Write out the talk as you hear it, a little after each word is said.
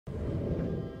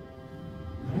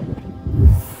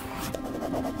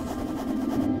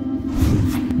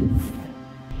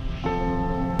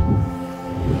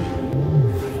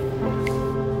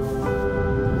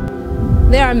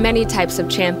There are many types of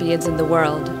champions in the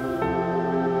world.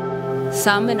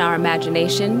 Some in our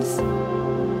imaginations,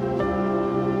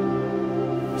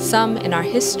 some in our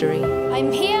history.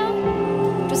 I'm here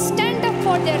to stand up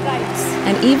for their rights.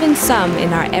 And even some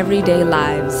in our everyday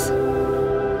lives.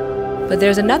 But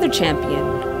there's another champion,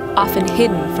 often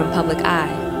hidden from public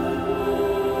eye.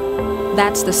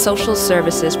 That's the social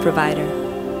services provider,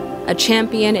 a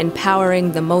champion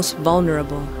empowering the most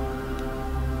vulnerable.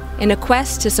 In a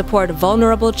quest to support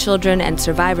vulnerable children and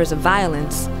survivors of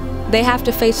violence, they have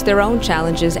to face their own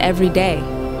challenges every day.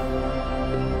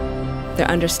 They're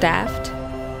understaffed,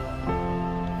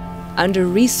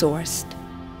 under-resourced,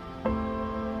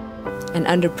 and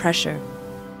under pressure.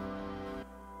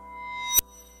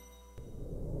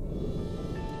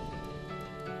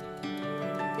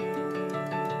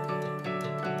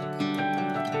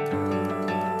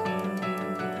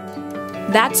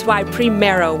 That's why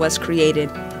Primero was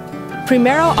created.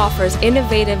 Primero offers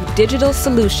innovative digital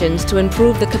solutions to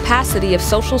improve the capacity of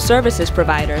social services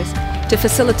providers to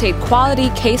facilitate quality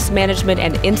case management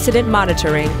and incident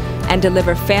monitoring and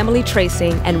deliver family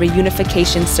tracing and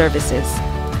reunification services.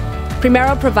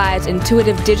 Primero provides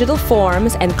intuitive digital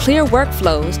forms and clear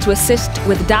workflows to assist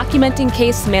with documenting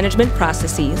case management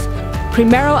processes.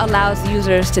 Primero allows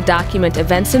users to document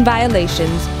events and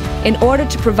violations in order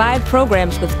to provide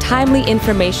programs with timely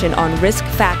information on risk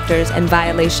factors and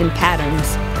violation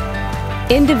patterns.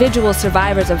 Individual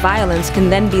survivors of violence can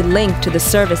then be linked to the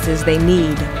services they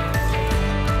need.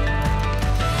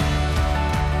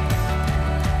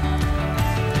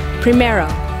 Primero,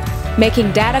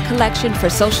 making data collection for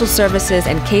social services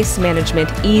and case management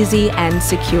easy and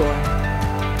secure.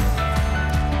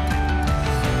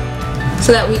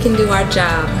 So that we can do our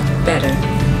job better.